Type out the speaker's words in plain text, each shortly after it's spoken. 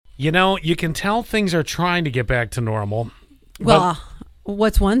You know, you can tell things are trying to get back to normal. Well,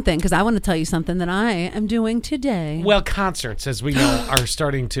 what's one thing? Because I want to tell you something that I am doing today. Well, concerts, as we know, are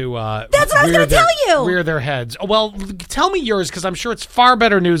starting to That's what I was going to tell you. rear their heads. Well, tell me yours, because I'm sure it's far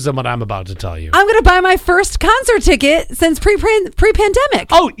better news than what I'm about to tell you. I'm going to buy my first concert ticket since pre-pandemic.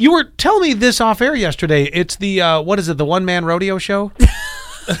 Oh, you were telling me this off air yesterday. It's the, what is it, the one-man rodeo show?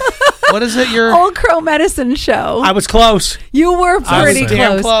 What is it? Your Old Crow Medicine Show. I was close. You were pretty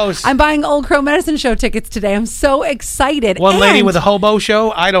damn close. I'm buying Old Crow Medicine Show tickets today. I'm so excited. One lady with a hobo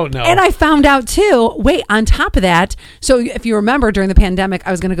show? I don't know. And I found out too, wait, on top of that, so if you remember during the pandemic,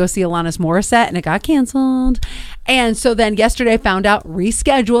 I was going to go see Alanis Morissette and it got canceled. And so then yesterday I found out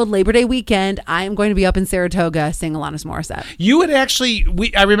rescheduled Labor Day weekend. I am going to be up in Saratoga seeing Alanis Morissette. You had actually,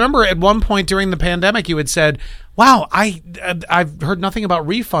 I remember at one point during the pandemic, you had said, wow, I've heard nothing about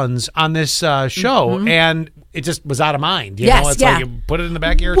refunds on this show, and it just was out of mind. You know, it's like you put it in the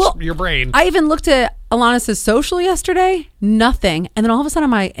back of your brain. I even looked at Alanis' social yesterday, nothing. And then all of a sudden on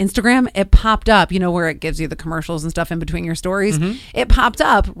my Instagram, it popped up, you know, where it gives you the commercials and stuff in between your stories. It popped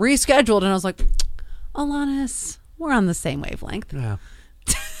up, rescheduled, and I was like, Alanis, we're on the same wavelength. Yeah.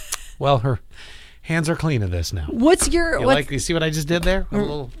 Well, her hands are clean of this now. What's your... You see what I just did there? A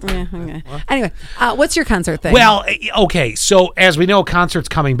little, yeah, okay. Anyway, what's your concert thing? Well, okay, so as we know, concerts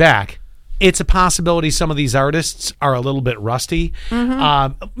coming back. It's a possibility some of these artists are a little bit rusty.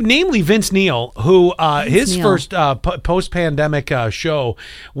 Namely Vince Neil, who his first post-pandemic show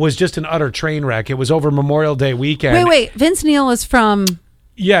was just an utter train wreck. It was over Memorial Day weekend. Wait. Vince Neil is from...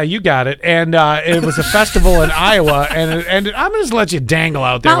 Yeah, you got it. And it was a festival in Iowa. And I'm going to let you dangle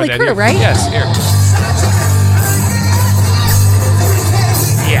out there Motley with Crue, that. right? Yes, here.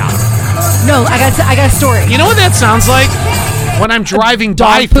 Yeah. No, I got a story. You know what that sounds like? When I'm driving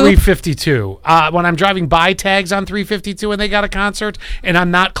by 352, when I'm driving by tags on 352 and they got a concert and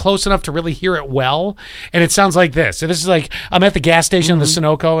I'm not close enough to really hear it well, and it sounds like this. And this is like, I'm at the gas station in the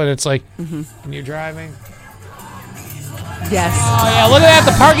Sunoco and it's like, when you're driving. Yes. Oh, yeah, look at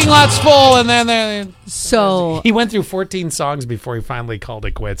that. The parking lot's full. And then So he went through 14 songs before he finally called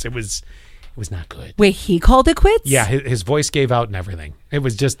it quits. It was not good. Wait, he called it quits? Yeah, his voice gave out and everything. It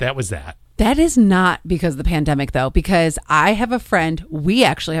was just, that was that. That is not because of the pandemic, though, because I have a friend, we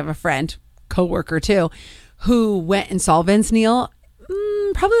actually have a friend, coworker too, who went and saw Vince Neil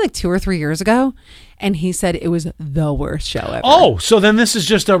probably like 2 or 3 years ago, and he said it was the worst show ever. Oh, so then this is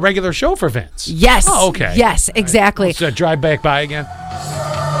just a regular show for Vince. Yes. Oh, okay. Yes, exactly. Let's drive back by again. There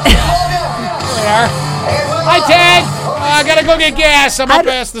they are. Hi, Ted. I gotta go get gas. I'm up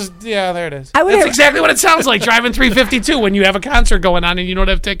past this. Yeah, there it is. That's exactly what it sounds like driving 352 when you have a concert going on and you don't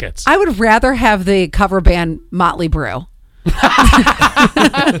have tickets. I would rather have the cover band Motley Brew.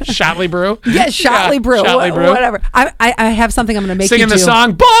 Shotley Brew? Yeah, Shotley Brew. Shotley Brew. Whatever. I have something I'm going to make singing you do. the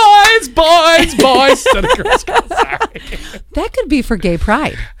song, Boys, Boys, Boys. Sorry. That could be for Gay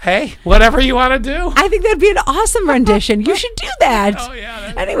Pride. Hey, whatever you want to do. I think that'd be an awesome rendition. You should do that. Oh,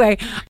 yeah. Anyway.